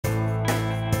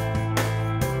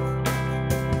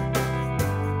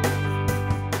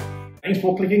Thanks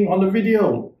for clicking on the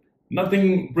video.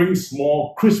 Nothing brings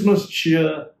more Christmas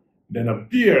cheer than a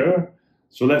beer,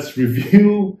 so let's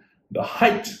review the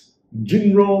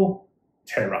HiteJinro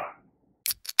Terra.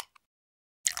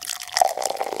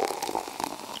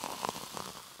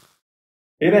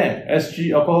 Hey there,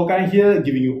 SG Alcohol Guy here,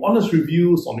 giving you honest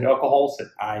reviews on the alcohols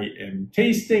that I am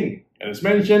tasting. And as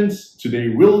mentioned, today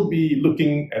we'll be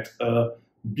looking at a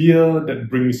beer that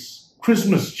brings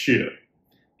Christmas cheer,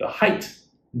 the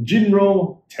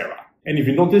HiteJinro Terra. And if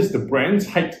you notice, the brands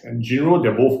Hite and Jinro,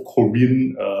 they're both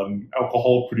Korean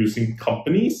alcohol producing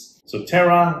companies. So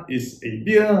Terra is a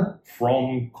beer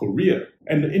from Korea.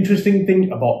 And the interesting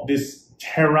thing about this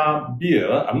Terra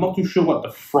beer, I'm not too sure what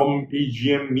the from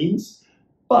AGM means,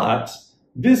 but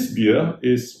this beer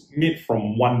is made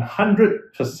from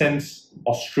 100%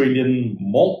 Australian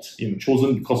malt,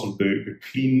 chosen because of the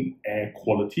clean air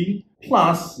quality.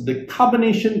 Plus, the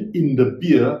carbonation in the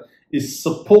beer is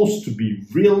supposed to be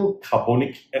real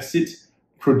carbonic acid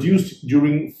produced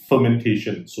during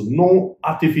fermentation. So no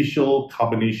artificial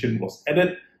carbonation was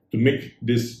added to make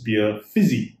this beer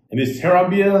fizzy. And this Terra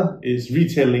beer is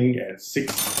retailing at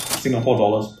 6 Singapore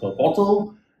dollars per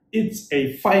bottle. It's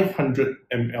a 500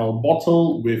 ml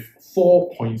bottle with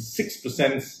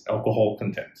 4.6% alcohol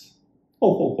content.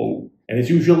 Ho ho ho. And as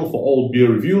usual for all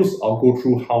beer reviews, I'll go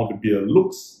through how the beer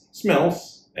looks,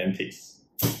 smells, and tastes.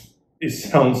 It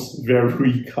sounds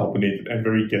very carbonated and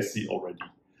very gassy already.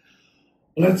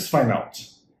 Let's find out.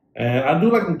 And I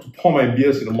do like to pour my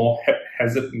beers in a more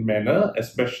haphazard manner,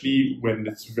 especially when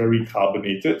it's very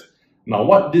carbonated. Now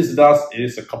what this does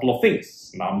is a couple of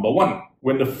things. Number one,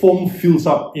 when the foam fills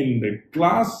up in the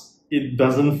glass, it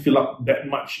doesn't fill up that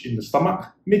much in the stomach,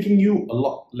 making you a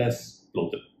lot less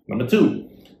bloated. Number two,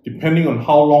 depending on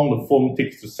how long the foam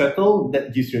takes to settle,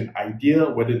 that gives you an idea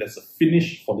whether there's a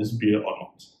finish for this beer or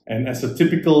not. And as a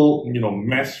typical,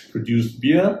 mass-produced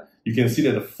beer, you can see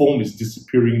that the foam is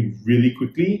disappearing really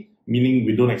quickly, meaning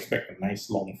we don't expect a nice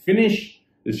long finish.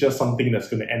 It's just something that's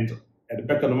going to end at the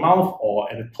back of the mouth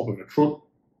or at the top of your throat.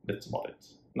 That's about it.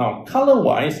 Now,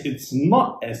 color-wise, it's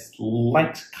not as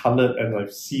light-colored as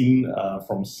I've seen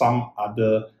from some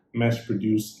other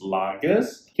mass-produced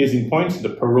lagers. Case in point, the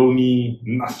Peroni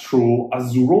Nastro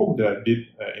Azzurro that I did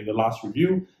in the last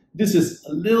review. This is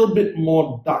a little bit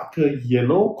more darker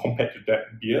yellow compared to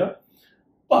that beer,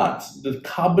 but the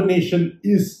carbonation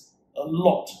is a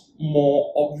lot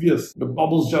more obvious. The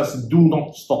bubbles just do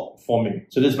not stop forming.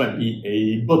 So this might be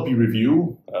a burpy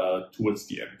review towards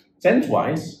the end.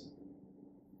 Scent-wise,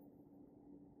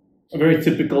 a very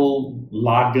typical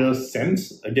lager scent.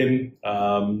 Again,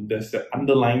 there's the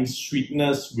underlying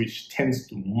sweetness which tends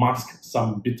to mask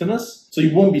some bitterness. So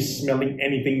you won't be smelling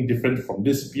anything different from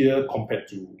this beer compared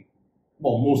to,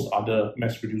 well, most other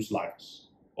mass-produced lagers.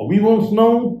 But we won't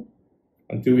know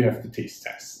until we have the taste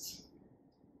test.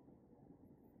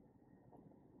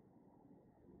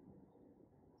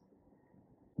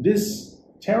 This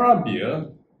Terra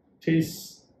beer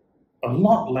tastes a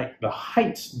lot like the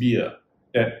Hite beer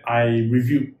that I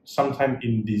reviewed sometime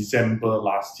in December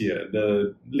last year.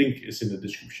 The link is in the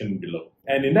description below.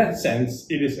 And in that sense,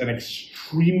 it is an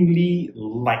extremely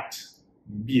light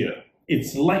beer.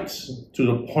 It's light to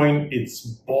the point it's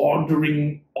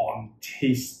bordering on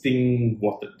tasting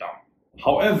watered down.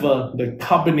 However, the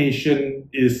carbonation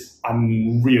is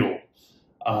unreal.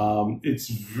 It's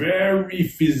very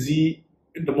fizzy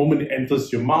the moment it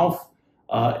enters your mouth.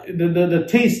 The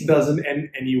taste doesn't end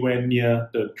anywhere near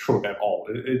the throat at all.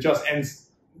 It just ends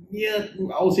near,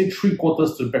 I would say,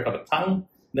 3/4 to the back of the tongue,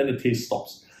 then the taste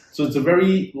stops. So it's a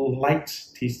very light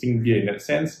tasting beer in that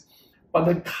sense. But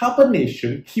the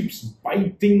carbonation keeps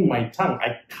biting my tongue.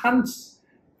 I can't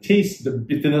taste the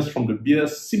bitterness from the beer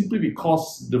simply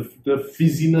because the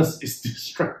fizziness is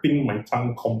distracting my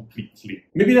tongue completely.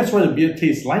 Maybe that's why the beer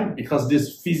tastes light, because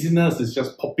this fizziness is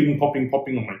just popping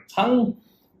on my tongue,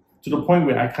 to the point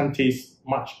where I can't taste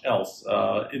much else.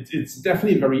 It's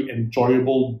definitely a very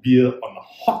enjoyable beer on a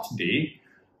hot day.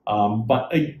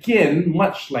 But again,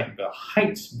 much like the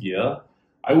Hite beer,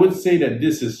 I would say that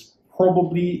this is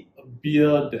probably a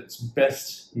beer that's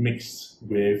best mixed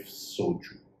with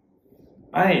soju.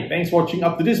 Hi, thanks for watching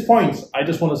up to this point. I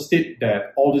just want to state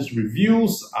that all these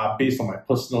reviews are based on my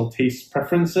personal taste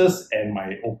preferences and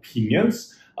my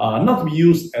opinions, not to be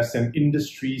used as an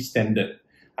industry standard.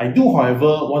 I do,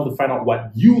 however, want to find out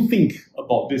what you think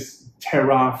about this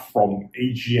Terra from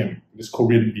AGM, this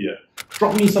Korean beer.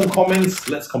 Drop me some comments,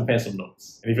 let's compare some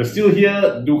notes. And if you're still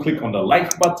here, do click on the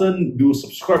like button, do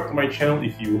subscribe to my channel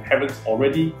if you haven't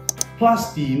already,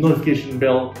 plus the notification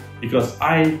bell, because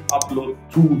I upload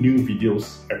 2 new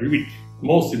videos every week.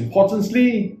 Most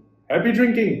importantly, happy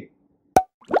drinking!